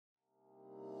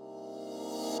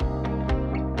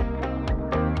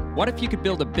What if you could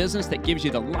build a business that gives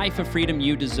you the life of freedom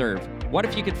you deserve? What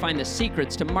if you could find the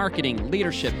secrets to marketing,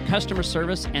 leadership, customer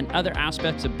service, and other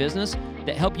aspects of business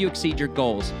that help you exceed your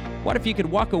goals? What if you could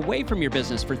walk away from your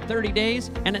business for 30 days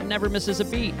and it never misses a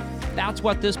beat? That's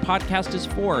what this podcast is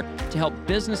for, to help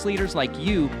business leaders like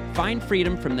you find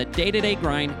freedom from the day-to-day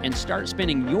grind and start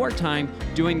spending your time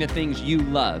doing the things you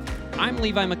love. I'm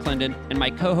Levi McClendon, and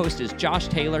my co-host is Josh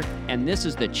Taylor, and this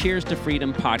is the Cheers to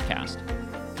Freedom podcast.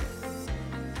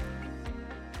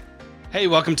 Hey,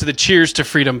 welcome to the Cheers to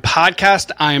Freedom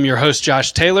podcast. I am your host,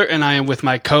 Josh Taylor, and I am with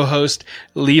my co-host,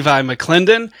 Levi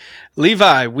McClendon.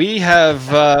 Levi, we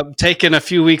have taken a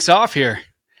few weeks off here.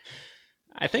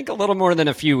 I think a little more than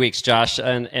a few weeks, Josh,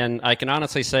 and I can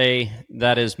honestly say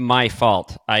that is my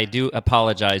fault. I do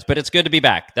apologize, but it's good to be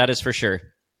back. That is for sure.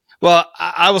 Well,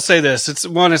 I will say this. It's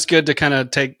good to kind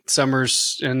of take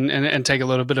summers and take a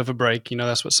little bit of a break. You know,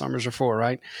 that's what summers are for,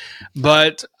 right?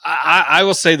 But I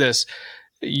will say this.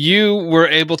 You were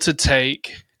able to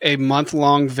take a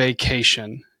month-long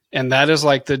vacation, and that is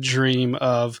like the dream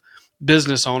of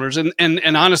business owners. And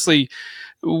honestly,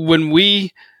 when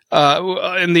we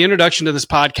in the introduction to this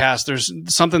podcast, there's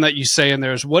something that you say in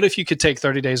there is, what if you could take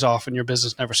 30 days off and your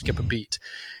business never skip a beat?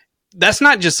 That's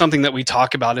not just something that we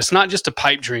talk about. It's not just a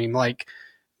pipe dream. Like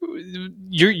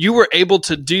you were able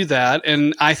to do that,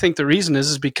 and I think the reason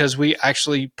is because we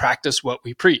actually practice what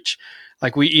we preach.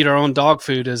 Like we eat our own dog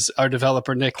food, as our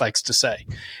developer Nick likes to say.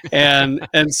 And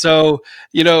so,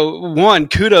 you know, one,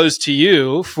 kudos to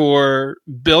you for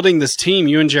building this team.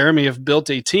 You and Jeremy have built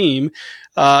a team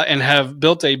and have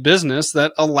built a business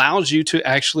that allows you to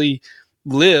actually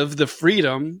live the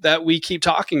freedom that we keep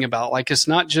talking about. Like, it's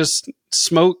not just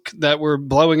smoke that we're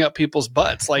blowing up people's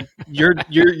butts. Like you're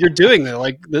doing that.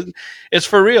 Like it's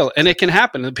for real, and it can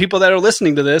happen. The people that are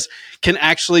listening to this can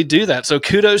actually do that. So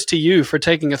kudos to you for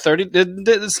taking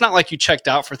it's not like you checked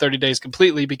out for 30 days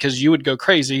completely, because you would go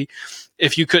crazy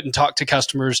if you couldn't talk to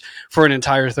customers for an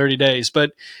entire 30 days.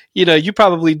 But, you know, you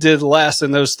probably did less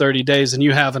in those 30 days than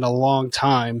you have in a long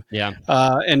time. Yeah.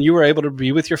 And you were able to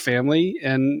be with your family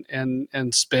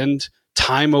and spend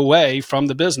time away from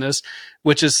the business,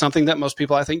 which is something that most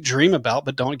people, I think, dream about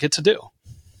but don't get to do.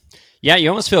 Yeah, you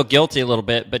almost feel guilty a little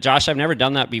bit. But Josh, I've never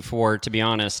done that before, to be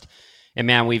honest. And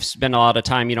man, we've spent a lot of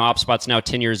time, you know, OpSpot's now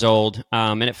 10 years old,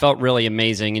 and it felt really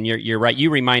amazing. And you're right.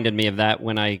 You reminded me of that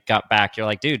when I got back. You're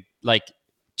like, dude, like,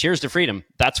 cheers to freedom.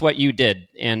 That's what you did.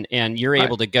 And you're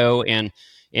able to go and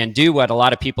do what a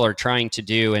lot of people are trying to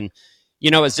do. And, you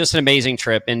know, it's just an amazing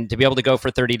trip. And to be able to go for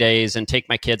 30 days and take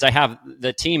my kids,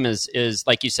 the team is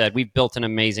like you said, we've built an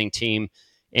amazing team.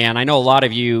 And I know a lot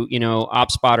of you, you know,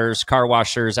 OpSpotters, car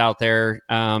washers out there,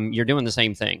 you're doing the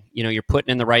same thing. You know, you're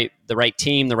putting in the right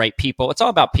team, the right people. It's all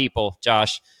about people,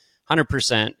 Josh,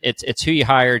 100%. It's who you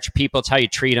hire, it's your people, it's how you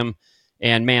treat them.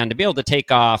 And man, to be able to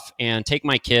take off and take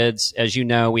my kids, as you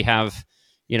know, we have,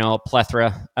 you know, a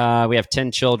plethora. We have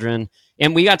 10 children.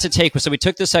 And we got to so we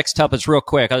took the sextuplets real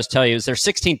quick. I'll just tell you, it was their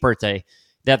 16th birthday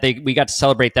that we got to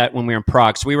celebrate that when we were in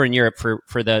Prague. So we were in Europe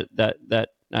for that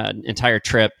entire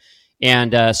trip.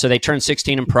 And so they turned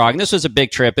 16 in Prague. And this was a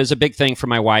big trip. It was a big thing for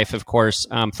my wife, of course,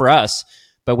 for us.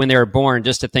 But when they were born,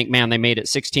 just to think, man, they made it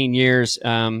 16 years.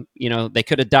 You know, they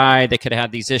could have died. They could have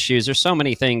had these issues. There's so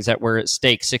many things that were at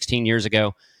stake 16 years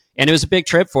ago. And it was a big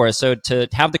trip for us. So to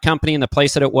have the company in the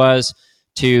place that it was,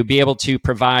 to be able to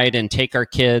provide and take our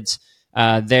kids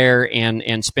there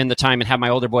and spend the time and have my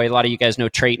older boy, a lot of you guys know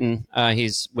Trayton.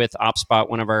 He's with OpSpot,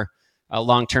 one of our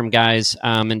long-term guys.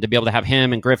 And to be able to have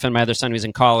him and Griffin, my other son who's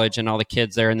in college, and all the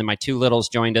kids there. And then my two littles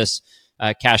joined us.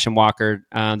 Cash and Walker,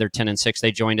 they're 10 and 6.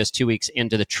 They joined us 2 weeks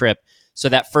into the trip. So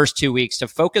that first 2 weeks, to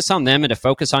focus on them and to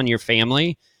focus on your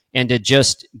family and to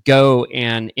just go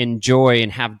and enjoy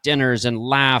and have dinners and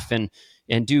laugh and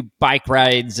do bike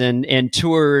rides and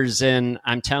tours. And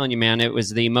I'm telling you, man, it was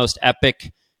the most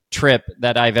epic trip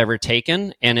that I've ever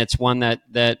taken. And it's one that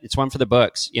it's one for the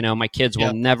books. You know, my kids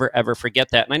will never, ever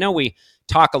forget that. And I know we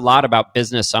talk a lot about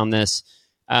business on this,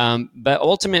 but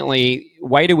ultimately,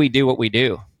 why do we do what we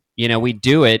do? You know, we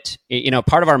do it, you know,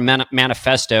 part of our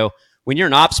manifesto. When you're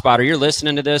an OpSpotter, you're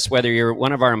listening to this, whether you're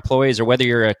one of our employees or whether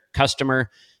you're a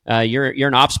customer, you're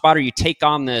an OpSpotter, you take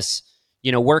on this,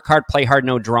 you know, work hard, play hard,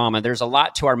 no drama. There's a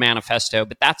lot to our manifesto,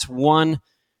 but that's one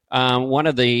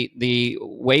of the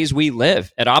ways we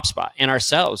live at OpSpot and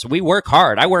ourselves. We work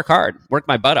hard. I work hard, work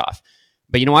my butt off.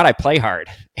 But you know what? I play hard,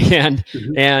 and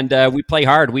we play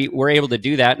hard. We're able to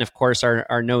do that, and of course,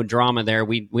 our no drama there.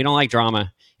 We don't like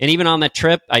drama. And even on that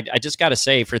trip, I just got to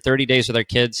say, for 30 days with our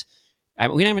kids, we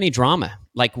didn't have any drama.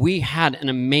 Like, we had an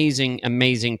amazing,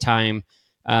 amazing time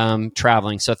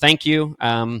traveling. So thank you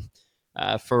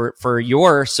for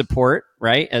your support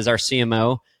right, as our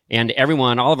CMO, and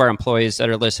everyone, all of our employees that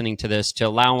are listening to this, to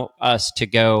allow us to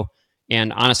go.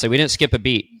 And honestly, we didn't skip a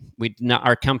beat.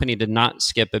 Our company did not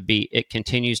skip a beat. It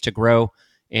continues to grow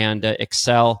and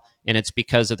excel. And it's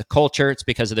because of the culture. It's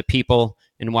because of the people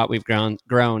and what we've grown.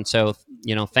 So,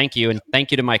 thank you. And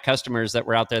thank you to my customers that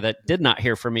were out there that did not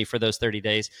hear from me for those 30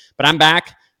 days. But I'm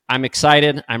back. I'm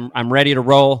excited. I'm ready to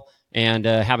roll and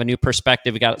have a new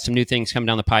perspective. We got some new things coming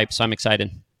down the pipe. So I'm excited.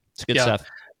 It's good stuff.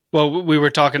 Well, we were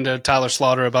talking to Tyler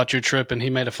Slaughter about your trip, and he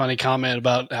made a funny comment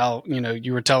about how,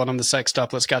 you were telling him the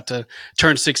sextuplets got to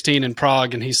turn 16 in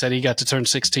Prague, and he said he got to turn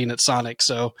 16 at Sonic.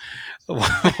 So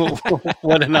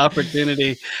what an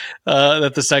opportunity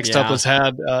that the sextuplets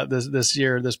had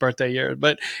this birthday year.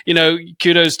 But,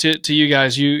 kudos to you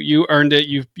guys. You earned it.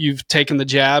 You've taken the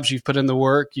jabs. You've put in the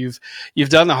work. You've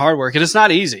done the hard work. And it's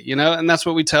not easy, and that's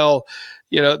what we tell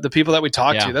the people that we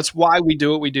talk to. That's why we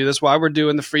do what we do. That's why we're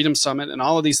doing the Freedom Summit and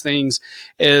all of these things,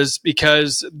 is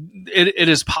because it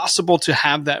is possible to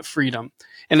have that freedom.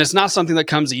 And it's not something that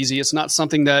comes easy. It's not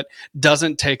something that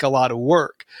doesn't take a lot of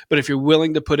work. But if you're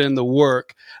willing to put in the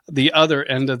work, the other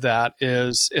end of that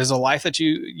is a life that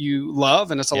you love,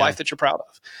 and it's a life that you're proud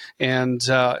of. And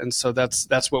so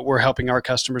that's what we're helping our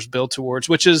customers build towards,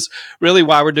 which is really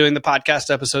why we're doing the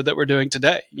podcast episode that we're doing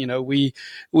today. We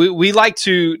like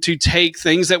to take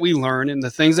things that we learn and the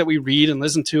things that we read and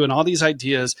listen to and all these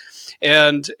ideas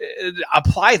and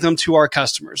apply them to our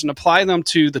customers and apply them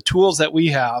to the tools that we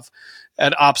have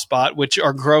at OpSpot, which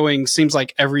are growing. Seems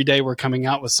like every day we're coming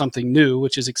out with something new,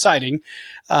 which is exciting.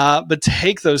 But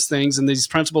take those things and these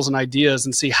principles and ideas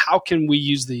and see how can we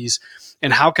use these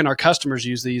and how can our customers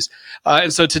use these.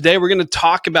 And so today we're going to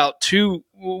talk about two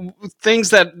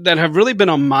things that have really been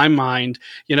on my mind.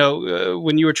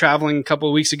 When you were traveling a couple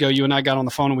of weeks ago, you and I got on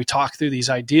the phone and we talked through these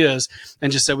ideas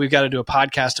and just said, we've got to do a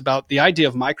podcast about the idea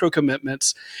of micro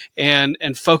commitments and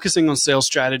focusing on sales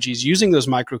strategies, using those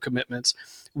micro commitments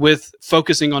with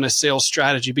focusing on a sales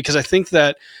strategy. Because I think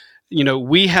that,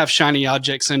 we have shiny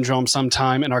object syndrome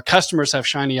sometime, and our customers have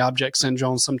shiny object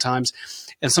syndrome sometimes.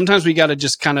 And sometimes we got to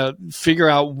just kind of figure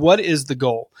out what is the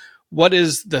goal? What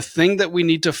is the thing that we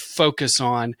need to focus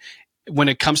on when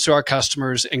it comes to our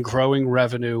customers and growing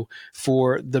revenue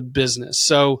for the business?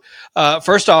 So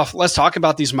first off, let's talk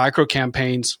about these micro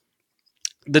campaigns.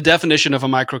 The definition of a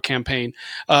micro campaign.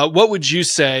 What would you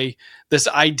say this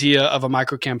idea of a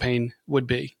micro campaign would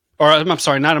be? Or I'm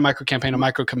sorry, not a micro campaign, a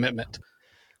micro commitment.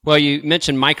 Well, you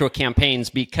mentioned micro campaigns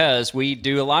because we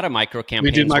do a lot of micro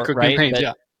campaigns. We do micro campaigns,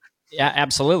 right? Yeah,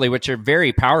 absolutely, which are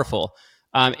very powerful.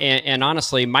 And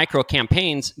honestly, micro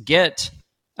campaigns get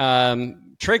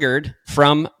triggered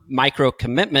from micro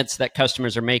commitments that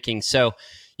customers are making. So,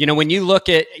 when you look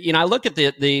at, I look at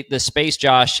the space,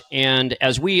 Josh, and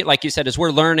as we, like you said, as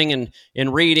we're learning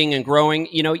and reading and growing,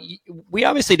 we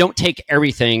obviously don't take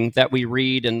everything that we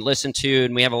read and listen to,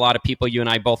 and we have a lot of people you and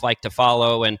I both like to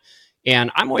follow, and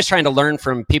I'm always trying to learn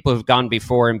from people who've gone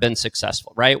before and been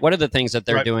successful, right? What are the things that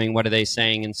they're doing? What are they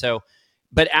saying? And so,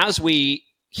 but as we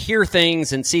hear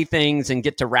things and see things and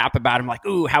get to rap about them, like,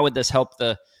 ooh, how would this help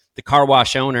the car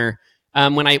wash owner?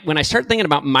 When I start thinking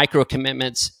about micro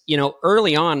commitments,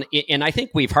 early on, and I think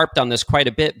we've harped on this quite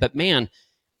a bit, but man,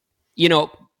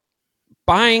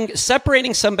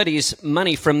 separating somebody's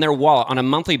money from their wallet on a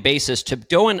monthly basis to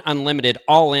go in unlimited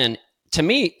all in, to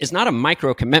me, is not a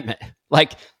micro commitment.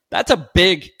 Like, that's a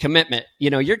big commitment.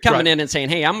 You're coming in and saying,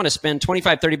 hey, I'm going to spend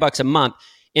 $25-$30 a month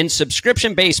in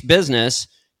subscription-based business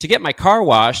to get my car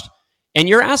washed. And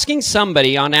you're asking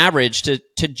somebody on average to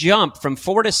jump from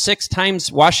 4 to 6 times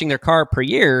washing their car per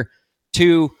year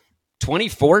to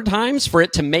 24 times for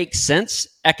it to make sense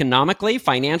economically,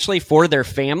 financially for their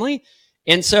family.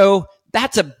 And so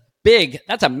that's a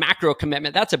macro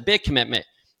commitment. That's a big commitment.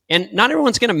 And not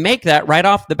everyone's going to make that right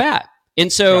off the bat.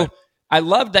 And so I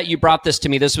love that you brought this to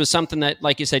me. This was something that,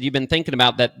 like you said, you've been thinking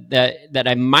about, that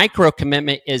a micro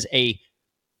commitment is a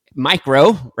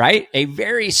micro, right? A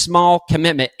very small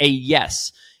commitment, a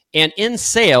yes. And in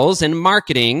sales and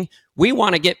marketing, we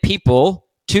want to get people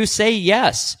to say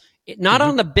yes, not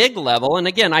on the big level. And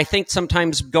again, I think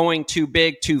sometimes going too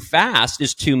big too fast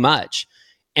is too much.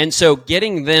 And so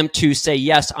getting them to say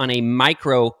yes on a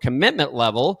micro commitment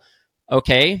level,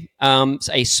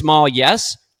 a small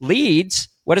yes leads,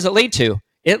 what does it lead to?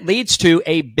 It leads to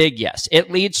a big yes.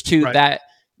 It leads to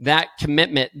that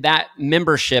commitment, that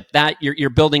membership, that you're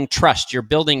building trust. You're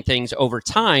building things over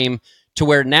time to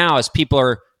where now, as people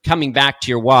are coming back to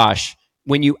your wash,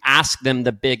 when you ask them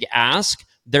the big ask,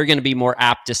 they're going to be more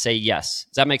apt to say yes.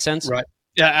 Does that make sense? Right.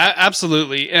 Yeah,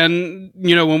 absolutely. And,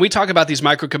 when we talk about these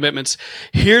micro commitments,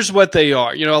 here's what they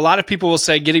are. A lot of people will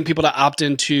say getting people to opt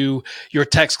into your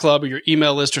text club or your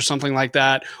email list or something like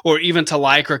that, or even to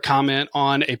like or comment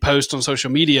on a post on social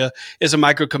media is a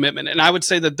micro commitment. And I would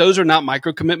say that those are not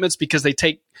micro commitments because they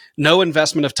take no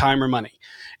investment of time or money.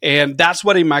 And that's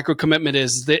what a micro commitment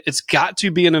is. That it's got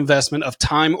to be an investment of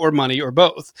time or money or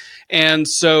both. And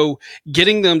so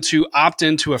getting them to opt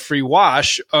into a free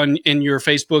wash in your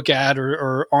Facebook ad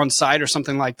or on site or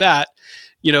something like that,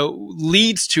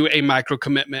 leads to a micro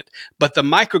commitment. But the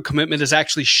micro commitment is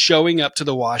actually showing up to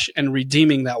the wash and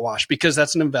redeeming that wash because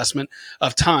that's an investment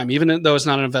of time. Even though it's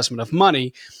not an investment of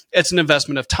money, it's an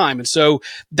investment of time. And so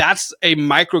that's a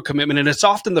micro commitment. And it's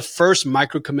often the first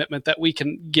micro commitment that we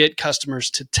can get customers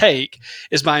to take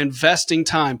is by investing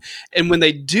time. And when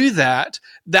they do that,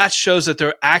 that shows that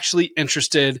they're actually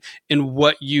interested in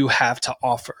what you have to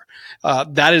offer.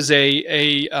 That is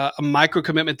a micro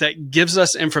commitment that gives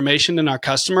us information in our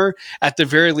customer. At the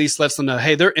very least, lets them know,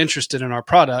 hey, they're interested in our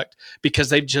product because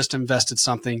they've just invested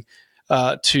something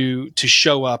to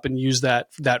show up and use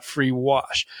that free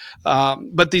wash.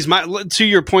 But to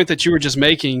your point that you were just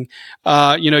making,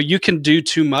 you can do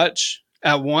too much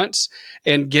at once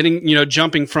and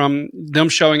jumping from them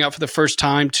showing up for the first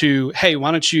time to, hey,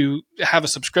 why don't you have a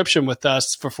subscription with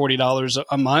us for $40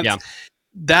 a month? Yeah.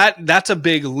 That's a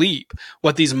big leap.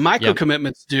 What these micro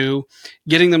commitments do,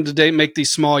 getting them to make these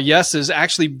small yeses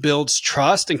actually builds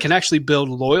trust and can actually build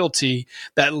loyalty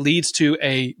that leads to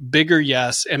a bigger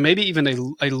yes and maybe even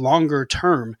a longer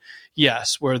term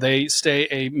yes, where they stay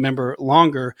a member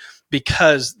longer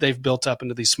because they've built up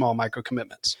into these small micro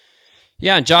commitments.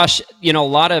 Yeah, Josh, a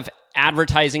lot of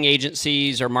advertising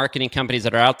agencies or marketing companies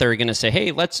that are out there are going to say,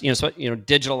 hey, let's,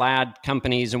 digital ad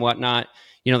companies and whatnot,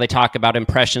 they talk about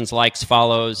impressions, likes,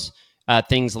 follows,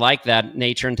 things like that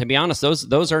nature. And to be honest,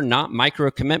 those are not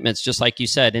micro commitments, just like you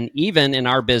said. And even in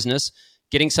our business,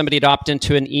 getting somebody to opt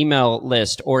into an email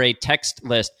list or a text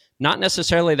list, not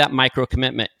necessarily that micro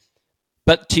commitment.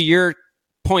 But to your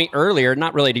point earlier,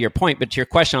 not really to your point, but to your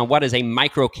question on what is a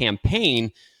micro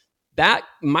campaign, that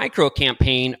micro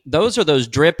campaign, those are those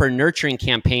drip or nurturing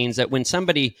campaigns that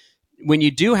when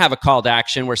you do have a call to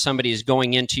action where somebody is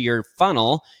going into your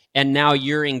funnel and now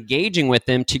you're engaging with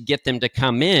them to get them to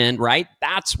come in, right?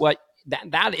 That's what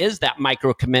that is, that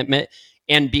micro commitment.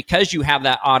 And because you have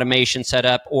that automation set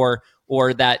up or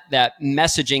that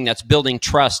messaging that's building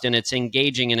trust and it's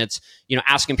engaging and it's,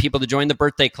 asking people to join the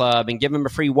birthday club and give them a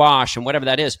free wash and whatever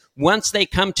that is, once they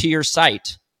come to your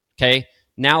site, okay,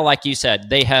 now, like you said,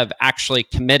 they have actually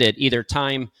committed either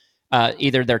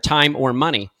their time or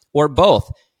money or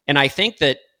both. And I think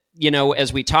that,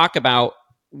 as we talk about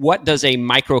what does a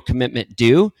micro commitment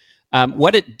do,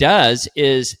 what it does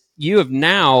is you've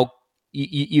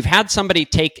had somebody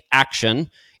take action.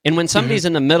 And when somebody's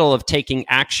in the middle of taking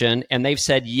action and they've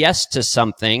said yes to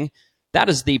something, that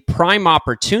is the prime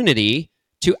opportunity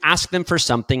to ask them for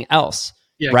something else,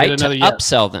 right? To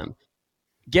upsell them,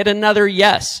 get another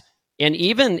yes. And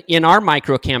even in our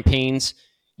micro campaigns,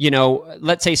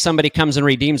 let's say somebody comes and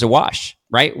redeems a wash,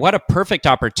 right? What a perfect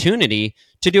opportunity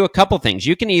to do a couple things.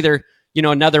 You can either,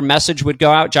 another message would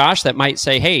go out, Josh, that might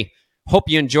say, hey, hope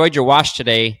you enjoyed your wash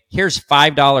today. Here's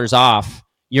 $5 off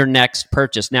your next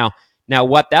purchase. Now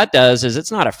what that does is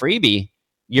it's not a freebie.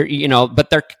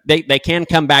 But they can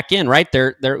come back in, right?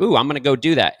 They're I'm going to go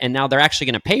do that. And now they're actually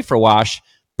going to pay for wash,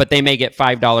 but they may get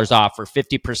 $5 off or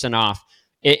 50% off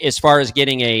as far as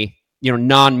getting a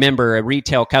non-member, a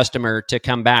retail customer to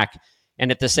come back. And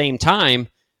at the same time,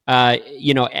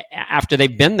 after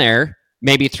they've been there,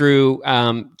 maybe through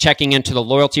checking into the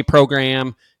loyalty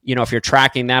program, if you're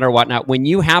tracking that or whatnot, when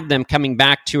you have them coming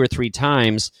back 2 or 3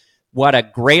 times, what a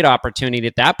great opportunity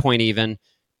at that point even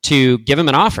to give them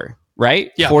an offer,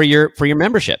 right? Yeah. For your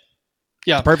membership.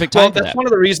 Yeah. Perfect time. Well, that's one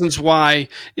of the reasons why,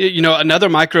 another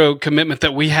micro commitment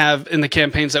that we have in the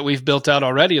campaigns that we've built out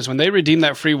already is when they redeem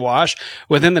that free wash,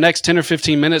 within the next 10 or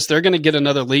 15 minutes, they're going to get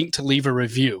another link to leave a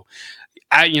review.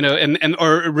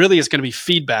 Or really it's going to be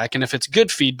feedback. And if it's good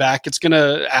feedback, it's going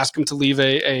to ask them to leave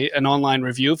an online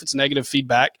review. If it's negative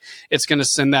feedback, it's going to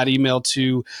send that email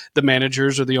to the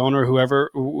managers or the owner,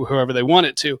 whoever they want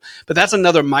it to. But that's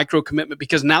another micro commitment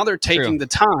because now they're taking the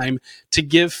time to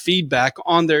give feedback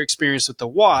on their experience with the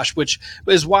wash, which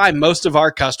is why most of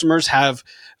our customers have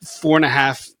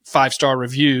 4.5 5-star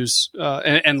reviews,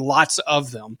 and lots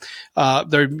of them.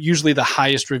 They're usually the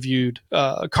highest reviewed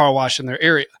car wash in their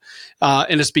area.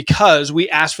 And it's because we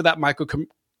ask for that micro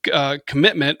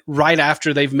commitment right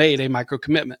after they've made a micro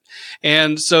commitment.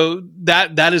 And so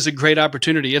that is a great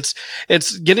opportunity.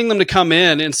 It's getting them to come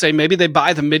in and say, maybe they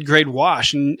buy the mid-grade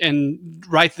wash, and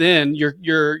right then your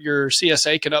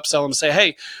CSA can upsell them and say,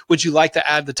 hey, would you like to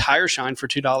add the tire shine for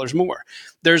 $2 more?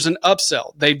 There's an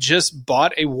upsell. They've just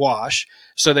bought a wash.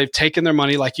 So they've taken their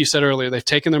money, like you said earlier, they've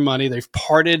taken their money, they've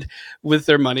parted with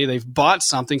their money, they've bought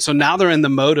something. So now they're in the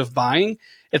mode of buying.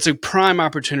 It's a prime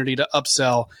opportunity to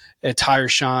upsell a tire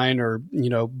shine or,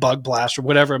 bug blast or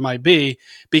whatever it might be,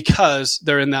 because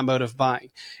they're in that mode of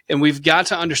buying. And we've got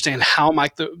to understand how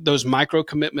those micro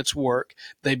commitments work.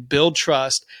 They build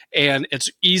trust, and it's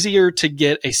easier to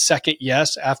get a second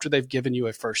yes after they've given you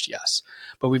a first yes.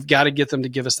 But we've got to get them to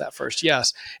give us that first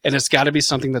yes. And it's got to be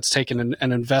something that's taken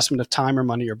an investment of time or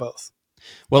money or both.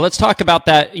 Well, let's talk about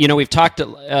that. We've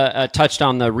touched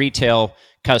on the retail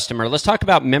customer. Let's talk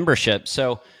about membership.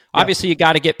 So obviously you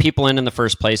got to get people in the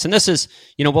first place. And this is,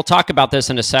 we'll talk about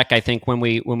this in a sec, I think, when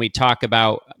we talk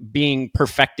about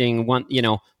perfecting one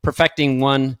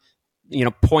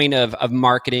point of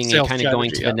marketing Sales and kind of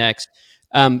going to the next.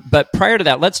 But prior to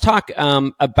that, let's talk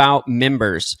about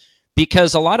members,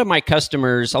 because a lot of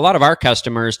our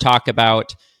customers talk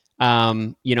about,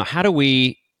 how do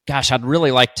we, I'd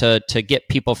really like to get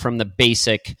people from the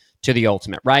basic to the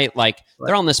ultimate, right?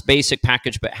 They're on this basic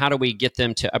package, but how do we get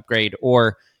them to upgrade?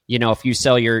 Or, if you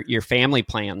sell your family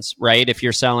plans, right? If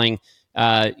you're selling,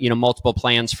 multiple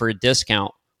plans for a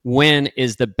discount, when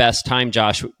is the best time,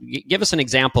 Josh? Give us an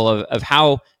example of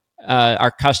how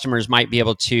our customers might be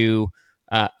able to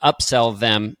upsell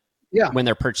them when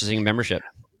they're purchasing membership.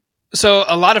 So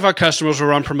a lot of our customers will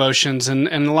run promotions, and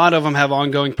a lot of them have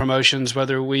ongoing promotions,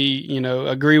 whether we,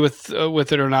 agree with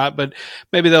it or not. But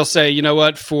maybe they'll say, you know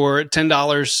what, for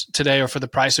 $10 today, or for the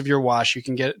price of your wash,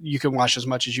 you can wash as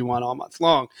much as you want all month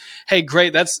long. Hey,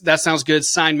 great. That sounds good.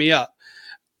 Sign me up.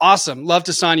 Awesome. Love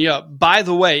to sign you up. By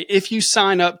the way, if you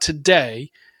sign up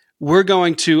today, we're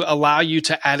going to allow you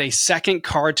to add a second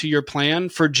card to your plan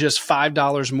for just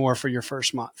 $5 more for your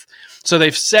first month. So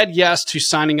they've said yes to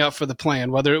signing up for the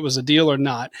plan, whether it was a deal or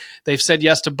not. They've said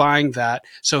yes to buying that.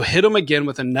 So hit them again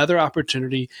with another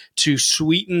opportunity to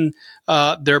sweeten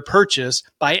their purchase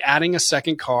by adding a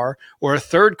second car or a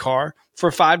third car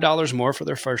for $5 more for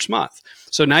their first month.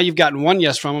 So now you've gotten one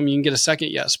yes from them, you can get a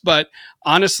second yes. But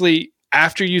honestly,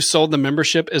 after you sold the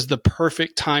membership is the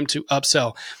perfect time to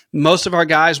upsell. Most of our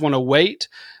guys want to wait.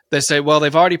 They say, well,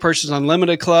 they've already purchased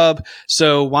Unlimited Club,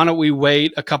 so why don't we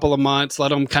wait a couple of months, let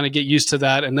them kind of get used to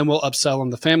that, and then we'll upsell them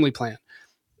the family plan.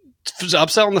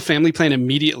 Upsell them the family plan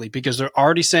immediately, because they're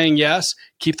already saying yes.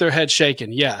 Keep their head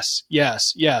shaking. Yes,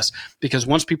 yes, yes. Because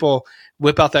once people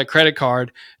whip out that credit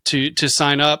card to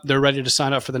sign up, they're ready to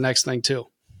sign up for the next thing too.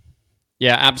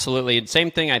 Yeah, absolutely.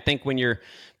 Same thing, I think, when you're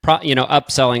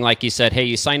upselling, like you said, hey,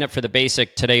 you sign up for the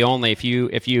basic today only. If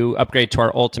you upgrade to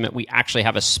our ultimate, we actually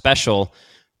have a special.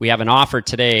 We have an offer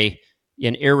today,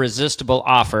 an irresistible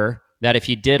offer, that if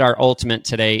you did our ultimate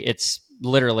today, it's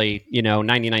literally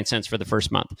 99 cents for the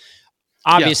first month.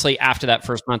 Obviously, after that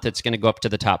first month, it's going to go up to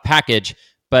the top package.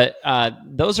 But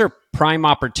those are prime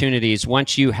opportunities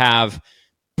once you have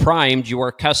primed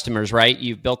your customers, right?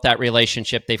 You've built that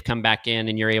relationship. They've come back in,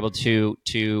 and you're able to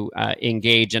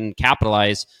engage and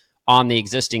capitalize on the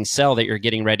existing sell that you're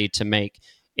getting ready to make.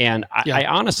 And I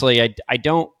honestly, I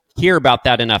don't hear about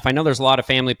that enough. I know there's a lot of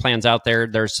family plans out there.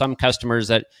 There's some customers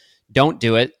that don't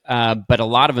do it, but a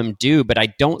lot of them do. But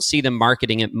I don't see them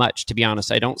marketing it much, to be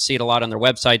honest. I don't see it a lot on their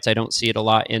websites. I don't see it a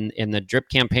lot in the drip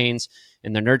campaigns,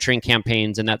 in the nurturing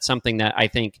campaigns, and that's something that I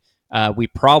think we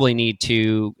probably need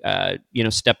to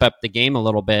step up the game a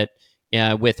little bit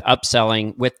with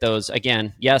upselling with those.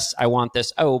 Again, yes, I want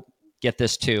this. Oh, get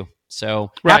this too.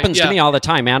 So happens to me all the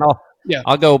time, man.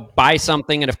 I'll go buy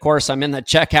something, and of course I'm in the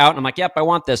checkout, and I'm like, yep, I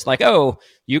want this. Like, oh,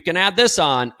 you can add this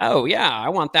on. Oh yeah, I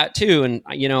want that too. And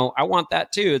I want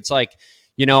that too. It's like,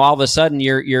 all of a sudden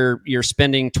you're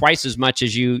spending twice as much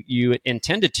as you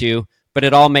intended to, but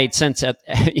it all made sense at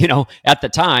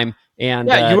the time. And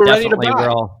you were ready to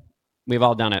buy. We've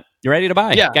all done it. You're ready to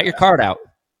buy. Yeah. Got your card out.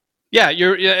 Yeah,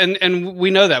 and we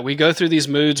know that we go through these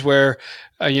moods where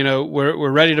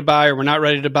we're ready to buy or we're not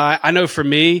ready to buy. I know for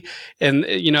me, and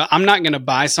I'm not going to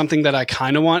buy something that I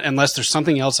kind of want unless there's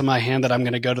something else in my hand that I'm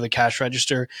going to go to the cash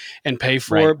register and pay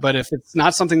for. Right. But if it's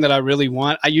not something that I really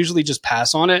want, I usually just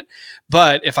pass on it.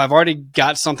 But if I've already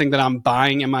got something that I'm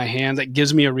buying in my hand, that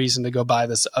gives me a reason to go buy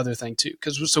this other thing too.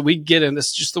 So we get in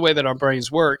this, just the way that our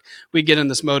brains work, we get in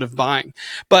this mode of buying.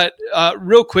 But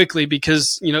real quickly,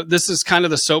 because this is kind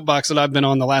of the soapbox that I've been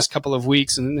on the last couple of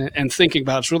weeks and thinking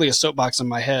about. It's really a soapbox in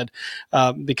my head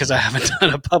because I haven't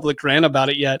done a public rant about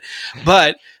it yet.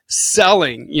 But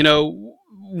selling,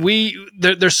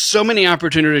 there's so many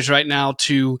opportunities right now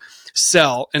to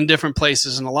sell in different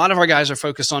places, and a lot of our guys are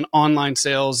focused on online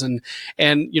sales, and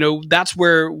that's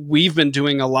where we've been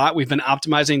doing a lot. We've been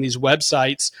optimizing these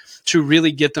websites to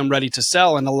really get them ready to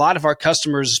sell, and a lot of our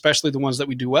customers, especially the ones that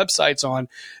we do websites on,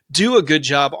 do a good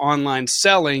job online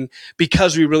selling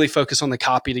because we really focus on the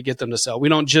copy to get them to sell. We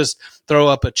don't just throw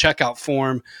up a checkout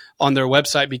form on their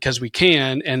website because we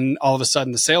can, and all of a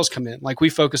sudden the sales come in. Like, we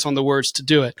focus on the words to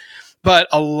do it. But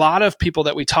a lot of people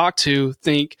that we talk to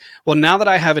think, well, now that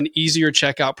I have an easier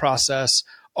checkout process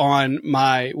on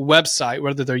my website,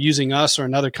 whether they're using us or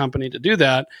another company to do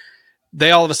that,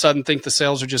 they all of a sudden think the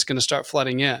sales are just going to start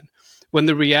flooding in. When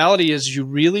the reality is, you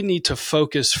really need to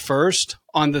focus first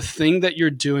on the thing that you're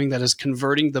doing that is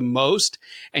converting the most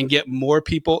and get more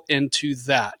people into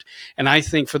that. And I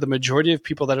think for the majority of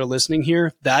people that are listening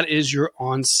here, that is your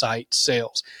on-site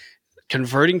sales.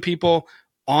 Converting people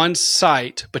on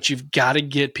site, but you've got to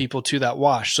get people to that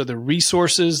wash. So the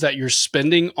resources that you're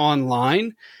spending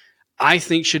online, I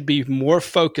think, should be more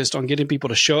focused on getting people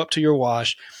to show up to your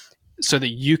wash so that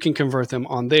you can convert them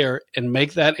on there and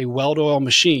make that a well-oiled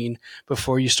machine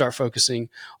before you start focusing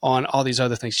on all these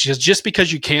other things. Just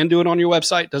because you can do it on your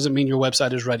website doesn't mean your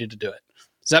website is ready to do it.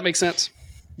 Does that make sense?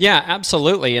 Yeah,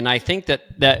 absolutely. And I think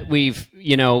that we've,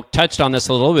 touched on this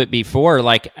a little bit before.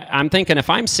 Like, I'm thinking, if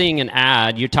I'm seeing an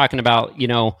ad, you're talking about,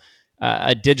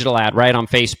 a digital ad, right, on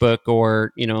Facebook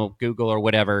or, Google or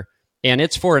whatever, and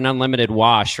it's for an unlimited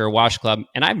wash or a wash club,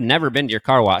 and I've never been to your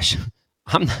car wash.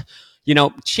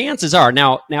 Chances are,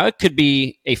 now it could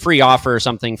be a free offer or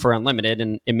something for unlimited,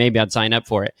 and maybe I'd sign up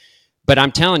for it. But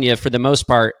I'm telling you, for the most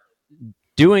part,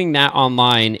 doing that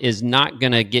online is not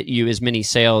going to get you as many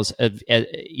sales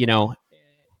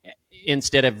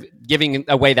instead of giving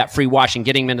away that free wash and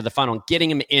getting them into the funnel and getting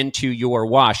them into your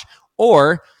wash.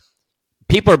 Or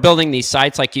people are building these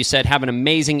sites, like you said, have an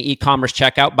amazing e-commerce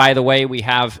checkout. By the way, we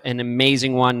have an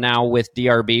amazing one now with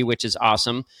DRB, which is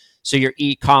awesome. So your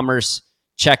e-commerce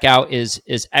checkout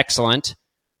is excellent.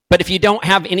 But if you don't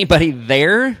have anybody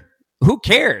there, who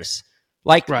cares?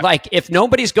 Like if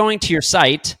nobody's going to your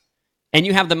site and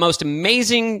you have the most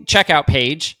amazing checkout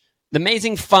page, the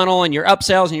amazing funnel, and your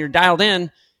upsells and you're dialed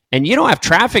in, and you don't have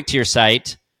traffic to your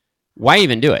site, why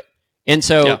even do it? And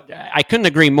so I couldn't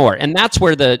agree more. And that's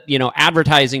where the,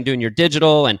 advertising, doing your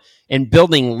digital and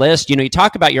building lists, you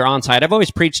talk about your on-site. I've always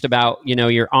preached about,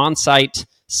 your on-site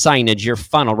signage, your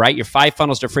funnel, right? Your 5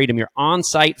 funnels to freedom. Your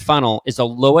on-site funnel is the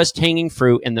lowest hanging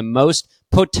fruit and the most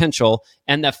potential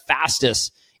and the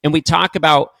fastest. And we talk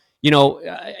about,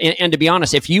 and to be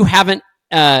honest, if you haven't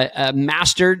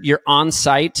mastered your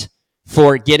on-site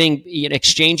for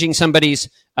exchanging somebody's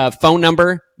phone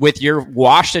number with your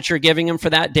wash that you're giving them for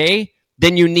that day,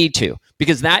 then you need to,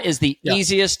 because that is the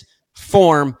easiest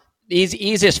format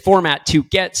to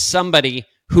get somebody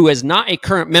who is not a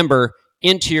current member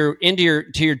into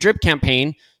your drip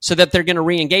campaign, so that they're going to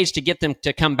re-engage to get them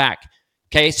to come back.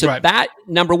 Okay, so that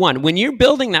number one, when you're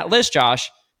building that list, Josh,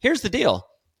 here's the deal.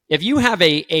 If you have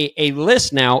a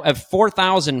list now of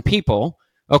 4,000 people,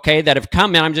 okay, that have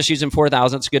come in, I'm just using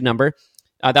 4,000, it's a good number.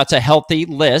 That's a healthy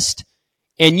list.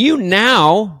 And you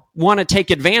now want to take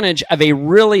advantage of a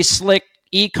really slick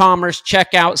e-commerce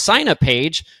checkout sign-up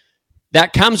page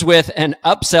that comes with an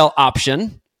upsell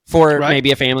option for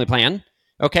maybe a family plan,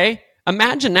 okay?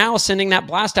 Imagine now sending that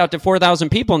blast out to 4,000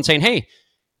 people and saying, hey,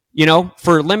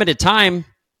 for limited time,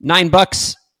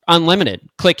 $9 unlimited,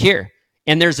 click here.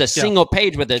 And there's a single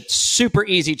page with a super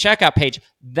easy checkout page.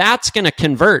 That's going to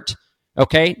convert.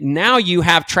 Okay. Now you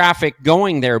have traffic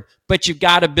going there, but you've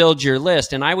got to build your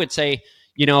list. And I would say,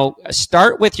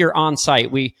 start with your on-site.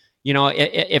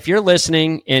 If you're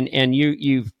listening and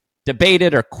you've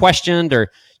debated or questioned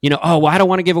or, I don't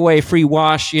want to give away a free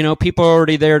wash. People are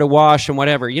already there to wash and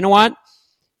whatever. You know what?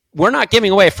 We're not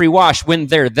giving away a free wash when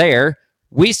they're there.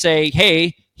 We say,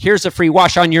 hey, here's a free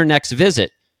wash on your next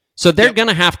visit. So they're going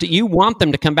to have to, you want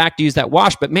them to come back to use that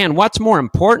wash. But man, what's more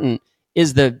important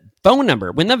is the phone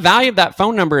number. When the value of that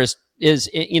phone number is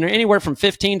anywhere from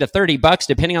 $15 to $30,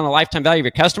 depending on the lifetime value of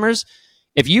your customers,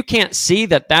 if you can't see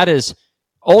that is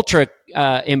ultra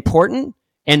important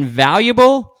and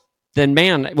valuable, then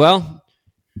man, well,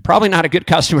 probably not a good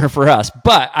customer for us.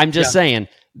 But I'm just saying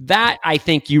that I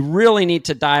think you really need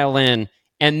to dial in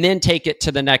and then take it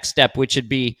to the next step, which would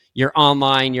be your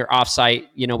online, your offsite.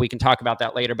 We can talk about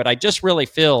that later. But I just really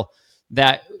feel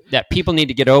that people need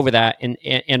to get over that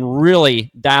and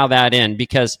really dial that in,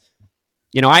 because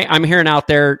I'm hearing out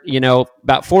there,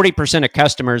 about 40% of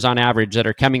customers on average that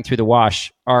are coming through the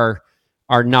wash are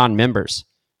non-members.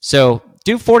 So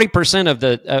do 40% of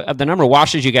the number of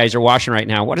washes you guys are washing right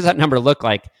now. What does that number look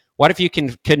like? What if you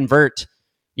can convert,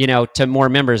 to more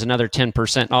members, another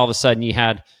 10%, and all of a sudden you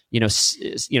had,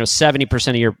 70%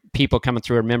 of your people coming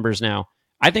through are members now.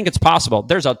 I think it's possible.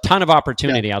 There's a ton of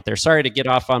opportunity out there. Sorry to get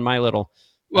off on my little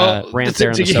rant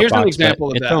there in the soapbox, here's an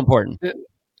example of it's that. so important.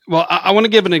 Well, I want to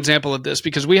give an example of this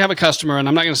because we have a customer, and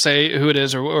I'm not going to say who it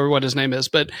is or what his name is,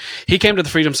 but he came to the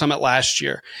Freedom Summit last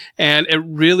year, and it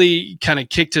really kind of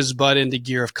kicked his butt into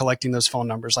gear of collecting those phone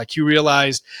numbers. Like, he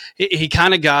realized he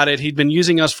kind of got it. He'd been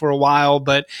using us for a while,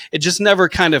 but it just never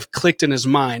kind of clicked in his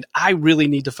mind. I really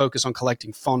need to focus on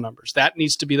collecting phone numbers. That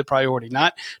needs to be the priority,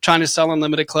 not trying to sell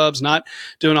unlimited clubs, not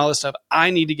doing all this stuff. I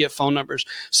need to get phone numbers.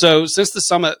 So since the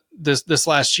summit this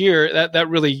last year, that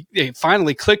really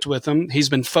finally clicked with him. He's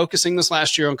been focusing this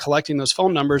last year on collecting those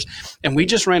phone numbers, and we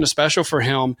just ran a special for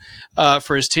him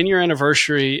for his 10-year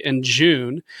anniversary in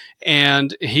June.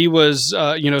 And he was,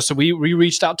 so we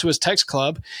reached out to his text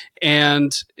club,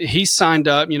 and he signed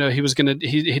up.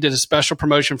 He did a special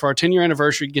promotion for our 10-year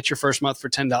anniversary. Get your first month for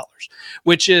 $10,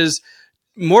 which is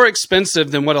more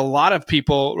expensive than what a lot of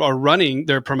people are running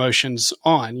their promotions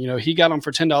on. He got them for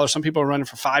 $10. Some people are running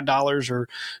for $5 or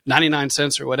 99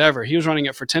 cents or whatever. He was running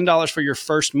it for $10 for your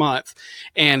first month.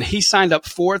 And he signed up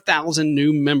 4,000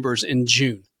 new members in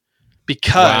June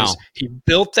because he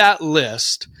built that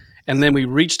list. And then we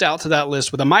reached out to that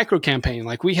list with a micro campaign.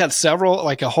 Like, we had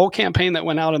a whole campaign that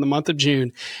went out in the month of June,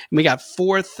 and we got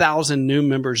 4,000 new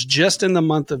members just in the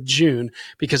month of June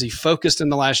because he focused in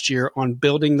the last year on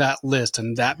building that list.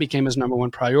 And that became his number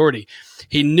one priority.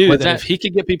 He knew that if he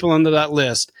could get people into that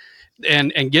list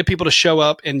and get people to show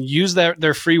up and use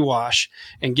their free wash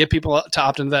and get people to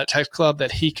opt into that text club,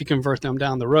 that he could convert them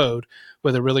down the road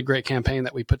with a really great campaign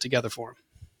that we put together for him.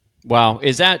 Wow.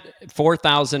 Is that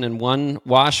 4,001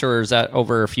 wash, or is that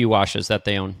over a few washes that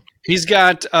they own? He's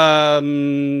got 6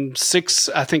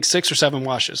 or 7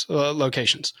 washes,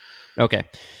 locations. Okay.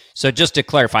 So just to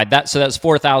clarify, that's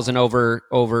 4,000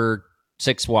 over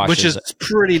 6 washes. Which is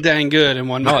pretty dang good in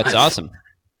one month. Oh, it's awesome.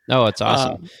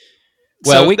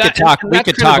 Well, so we could talk. We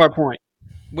could talk. Our point.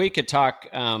 We could talk.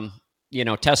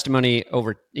 Testimony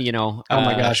over. Oh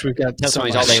my gosh, we've got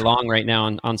testimonies all day long right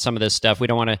now on some of this stuff. We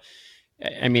don't want to.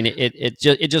 I mean,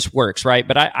 it just works, right?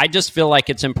 But I just feel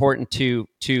like it's important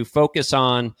to focus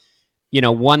on,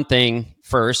 one thing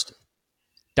first,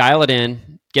 dial it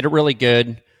in, get it really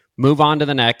good, move on to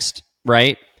the next,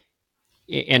 right?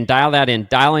 And dial that in,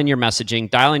 dial in your messaging,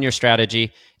 dial in your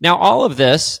strategy. Now, all of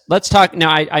this, let's talk. Now,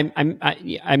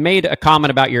 I made a comment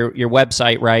about your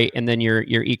website, right? And then your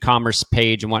e-commerce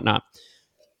page and whatnot.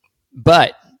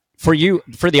 But for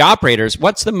the operators,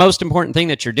 what's the most important thing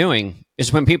that you're doing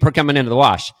is when people are coming into the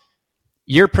wash,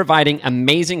 you're providing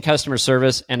amazing customer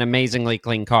service and amazingly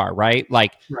clean car, right?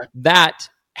 That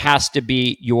has to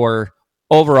be your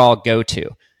overall go-to.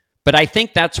 But I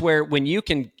think that's where when you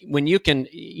can,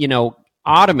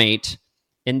 automate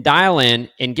and dial in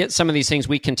and get some of these things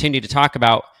we continue to talk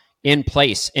about in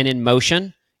place and in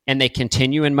motion, and they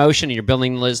continue in motion, and you're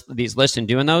building these lists and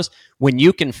doing those, when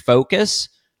you can focus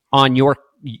on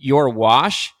your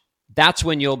wash, that's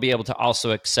when you'll be able to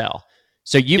also excel.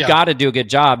 So you've got to do a good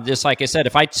job. Just like I said,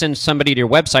 if I send somebody to your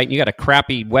website and you got a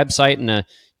crappy website and a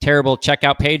terrible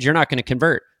checkout page, you're not going to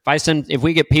convert. If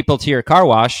we get people to your car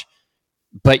wash,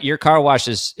 but your car wash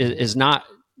is not,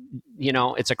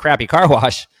 it's a crappy car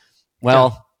wash,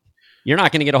 well, you're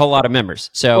not going to get a whole lot of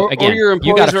members. So again,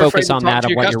 you got to focus on that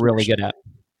and what you're really good at.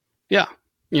 Yeah.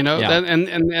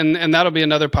 And that'll be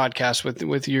another podcast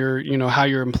with your, how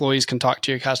your employees can talk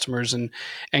to your customers and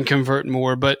convert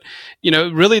more. But,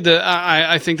 really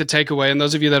I think the takeaway, and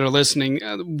those of you that are listening,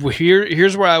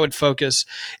 here's where I would focus.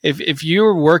 If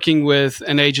you're working with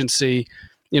an agency,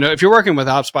 if you're working with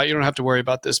HubSpot, you don't have to worry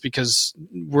about this because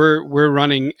we're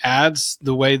running ads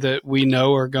the way that we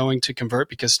know are going to convert.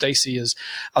 Because I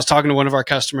was talking to one of our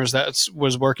customers that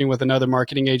was working with another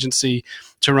marketing agency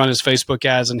to run his Facebook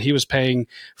ads, and he was paying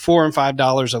 $4 and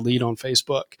 $5 a lead on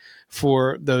Facebook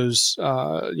for those,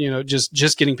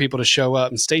 just getting people to show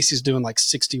up. And Stacy's doing like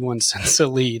 61 cents a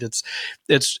lead.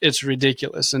 It's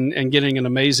ridiculous, and getting an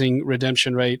amazing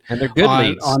redemption rate. And they're good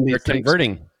leads. They're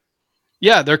converting.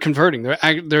 Yeah, they're converting.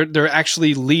 They're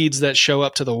actually leads that show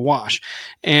up to the wash.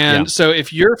 And so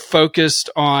if you're focused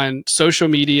on social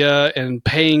media and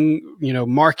paying,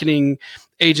 marketing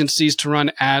agencies to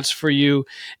run ads for you,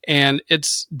 and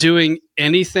it's doing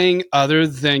anything other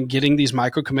than getting these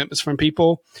micro commitments from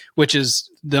people, which is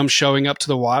them showing up to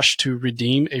the wash to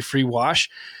redeem a free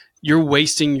wash, you're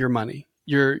wasting your money.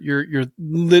 You're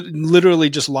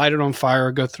literally just light it on fire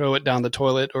or go throw it down the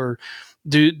toilet or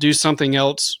do something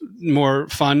else more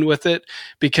fun with it,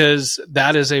 because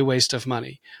that is a waste of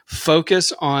money.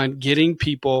 Focus on getting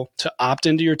people to opt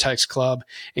into your text club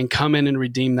and come in and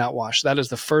redeem that wash. That is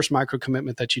the first micro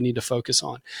commitment that you need to focus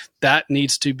on. That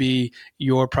needs to be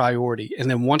your priority. And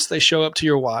then once they show up to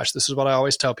your wash, this is what I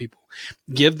always tell people: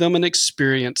 give them an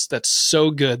experience that's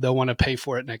so good they'll want to pay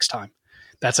for it next time.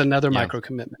 That's another micro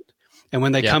commitment. And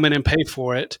when they come in and pay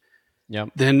for it,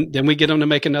 then we get them to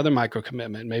make another micro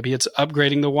commitment. Maybe it's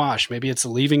upgrading the wash. Maybe it's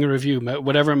leaving a review,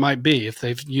 whatever it might be. If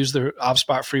they've used their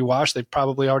OpSpot free wash, they've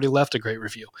probably already left a great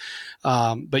review.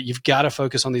 But you've got to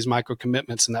focus on these micro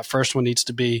commitments. And that first one needs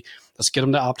to be, let's get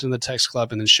them to opt in the text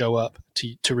club and then show up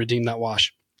to redeem that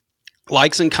wash.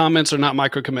 Likes and comments are not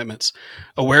micro commitments.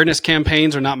 Awareness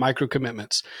campaigns are not micro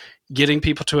commitments. Getting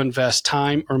people to invest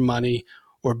time or money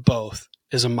or both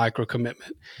is a micro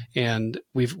commitment. And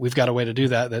we've got a way to do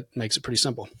that makes it pretty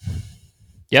simple.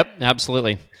 Yep,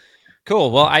 absolutely.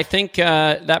 Cool. Well, I think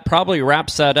that probably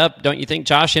wraps that up. Don't you think,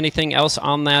 Josh? Anything else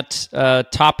on that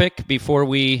topic before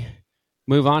we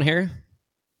move on here?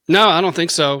 No, I don't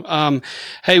think so.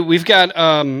 Hey, we've got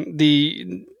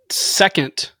the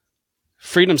second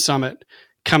Freedom Summit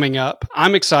coming up.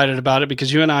 I'm excited about it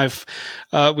because you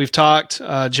and we've talked,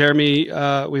 Jeremy,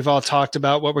 we've all talked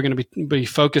about what we're going to be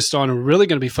focused on, and really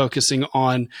going to be focusing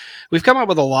on. We've come up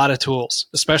with a lot of tools,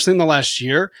 especially in the last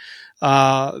year.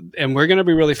 And we're going to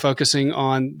be really focusing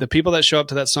on the people that show up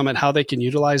to that summit, how they can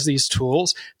utilize these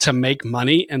tools to make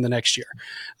money in the next year,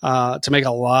 to make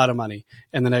a lot of money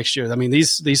in the next year. I mean,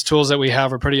 these tools that we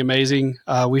have are pretty amazing.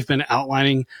 We've been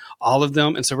outlining all of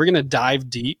them. And so we're going to dive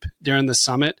deep during the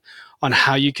summit on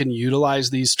how you can utilize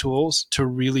these tools to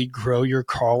really grow your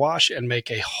car wash and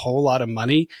make a whole lot of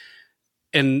money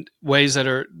in ways that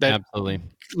absolutely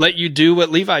let you do what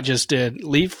Levi just did.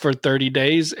 Leave for 30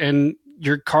 days and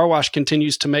your car wash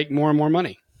continues to make more and more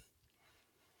money.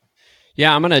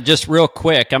 Yeah, I'm going to just real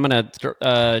quick, I'm going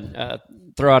to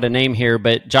throw out a name here,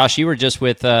 but Josh, you were just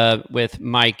with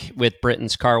Mike with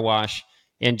Britain's Car Wash,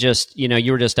 and just,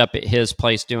 you were just up at his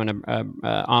place doing a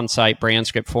on-site brand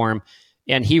script for him.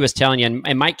 And he was telling you,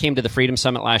 and Mike came to the Freedom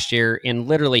Summit last year, and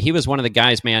literally he was one of the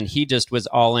guys, man, he just was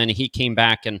all in. He came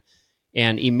back and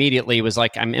immediately was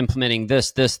like, I'm implementing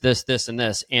this, and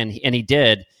this. And he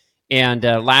did. And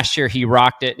last year he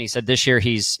rocked it. And he said this year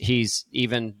he's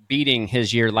even beating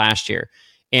his year last year.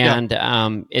 And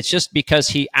it's just because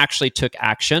he actually took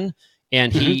action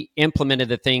and he implemented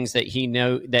the things that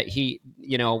he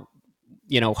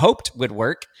hoped would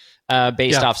work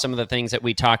based off some of the things that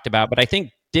we talked about. But I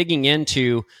think digging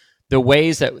into the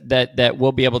ways that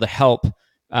we'll be able to help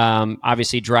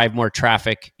obviously drive more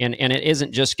traffic. And it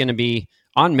isn't just going to be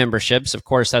on memberships. Of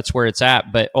course, that's where it's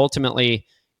at. But ultimately,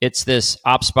 it's this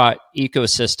OpSpot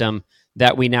ecosystem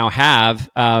that we now have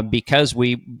because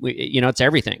we it's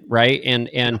everything, right?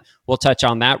 And we'll touch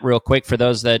on that real quick for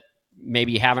those that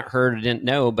maybe haven't heard or didn't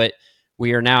know. But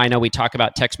we are now, I know we talk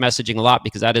about text messaging a lot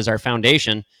because that is our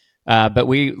foundation. But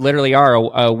we literally are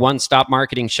a one-stop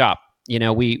marketing shop.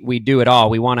 We do it all.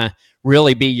 We want to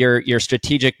really be your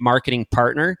strategic marketing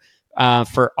partner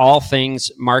for all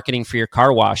things marketing for your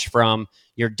car wash, from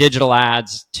your digital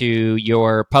ads to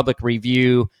your public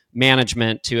review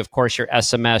management to, of course, your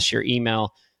SMS, your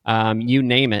email, you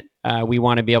name it. We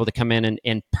want to be able to come in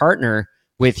and partner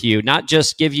with you, not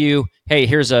just give you, hey,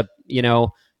 here's a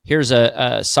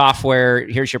software,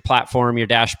 here's your platform, your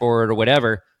dashboard or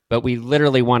whatever, but we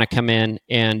literally want to come in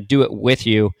and do it with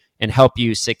you and help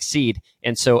you succeed.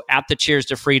 And so at the Cheers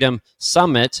to Freedom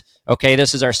Summit, okay,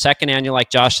 this is our second annual,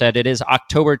 like Josh said, it is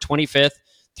October 25th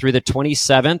through the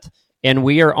 27th, and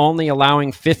we are only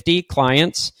allowing 50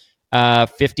 clients,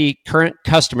 50 current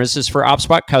customers. This is for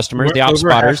OpSpot customers, the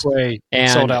OpSpotters.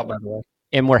 Sold out, by the way.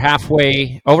 And we're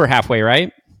over halfway,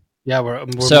 right? Yeah, we're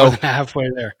more than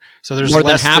halfway there. So there's more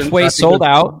than halfway sold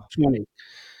out. 20.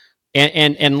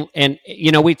 And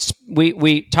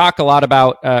we talk a lot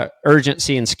about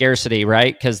urgency and scarcity,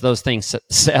 right? Because those things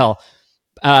sell.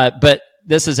 But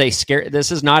this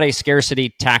is not a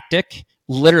scarcity tactic.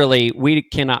 Literally, we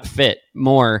cannot fit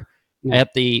more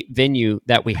at the venue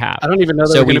that we have. I don't even know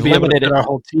that we're going to be able to get our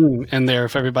whole team in there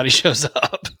if everybody shows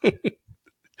up.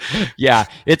 Yeah,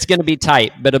 it's going to be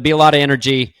tight, but it'll be a lot of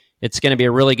energy. It's going to be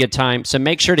a really good time. So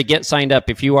make sure to get signed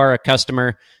up. If you are a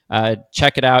customer,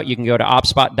 check it out. You can go to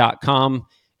opspot.com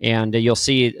and you'll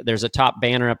see there's a top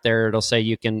banner up there. It'll say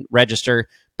you can register,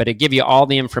 but it give you all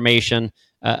the information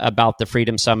about the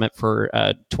Freedom Summit for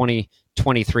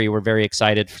 2023. We're very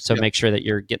excited. So make sure that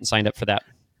you're getting signed up for that.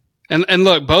 And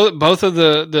look, both of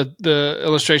the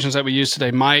illustrations that we used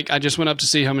today, Mike, I just went up to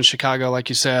see him in Chicago, like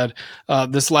you said,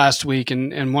 this last week.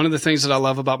 And one of the things that I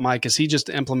love about Mike is he just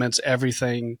implements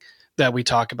everything that we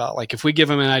talk about. Like if we give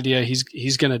him an idea,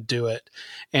 he's going to do it.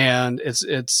 And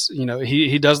it's,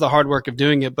 he does the hard work of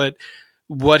doing it, but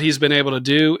what he's been able to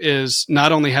do is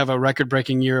not only have a record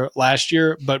breaking year last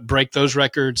year, but break those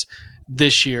records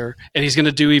this year. And he's going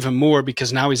to do even more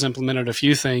because now he's implemented a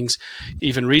few things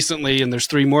even recently. And there's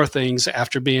 3 more things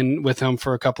after being with him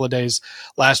for a couple of days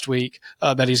last week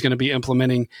that he's going to be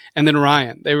implementing. And then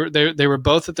Ryan, they were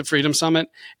both at the Freedom Summit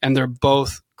and they're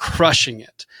both crushing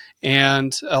it.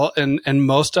 And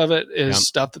most of it is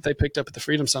stuff that they picked up at the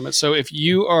Freedom Summit. So if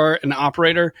you are an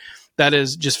operator that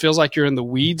is just feels like you're in the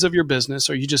weeds of your business,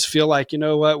 or you just feel like, you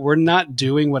know what, we're not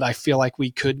doing what I feel like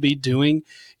we could be doing,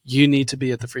 you need to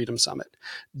be at the Freedom Summit.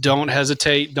 Don't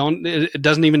hesitate. It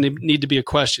doesn't even need to be a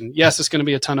question. Yes, it's going to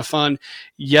be a ton of fun.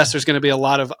 Yes, there's going to be a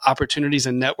lot of opportunities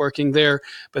and networking there,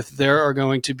 but there are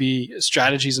going to be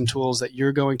strategies and tools that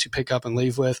you're going to pick up and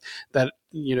leave with that,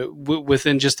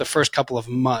 within just the first couple of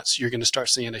months, you're going to start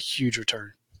seeing a huge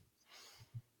return.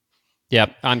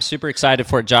 Yep, I'm super excited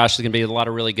for it, Josh. There's going to be a lot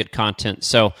of really good content.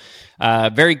 So,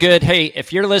 very good. Hey,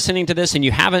 if you're listening to this and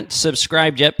you haven't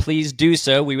subscribed yet, please do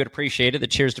so. We would appreciate it. The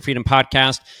Cheers to Freedom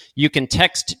podcast. You can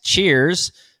text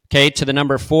cheers, to the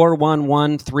number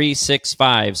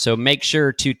 411365. So make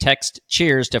sure to text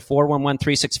cheers to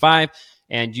 411365,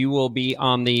 and you will be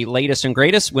on the latest and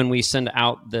greatest when we send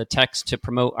out the text to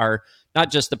promote our, not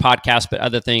just the podcast, but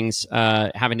other things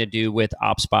having to do with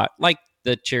OpSpot, like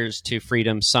the Cheers to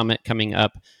Freedom Summit coming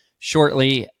up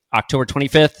shortly, October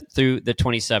 25th through the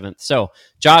 27th. So,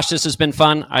 Josh, this has been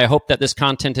fun. I hope that this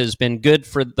content has been good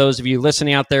for those of you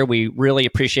listening out there. We really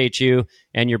appreciate you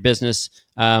and your business.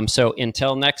 So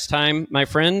until next time, my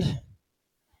friend,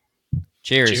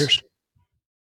 cheers.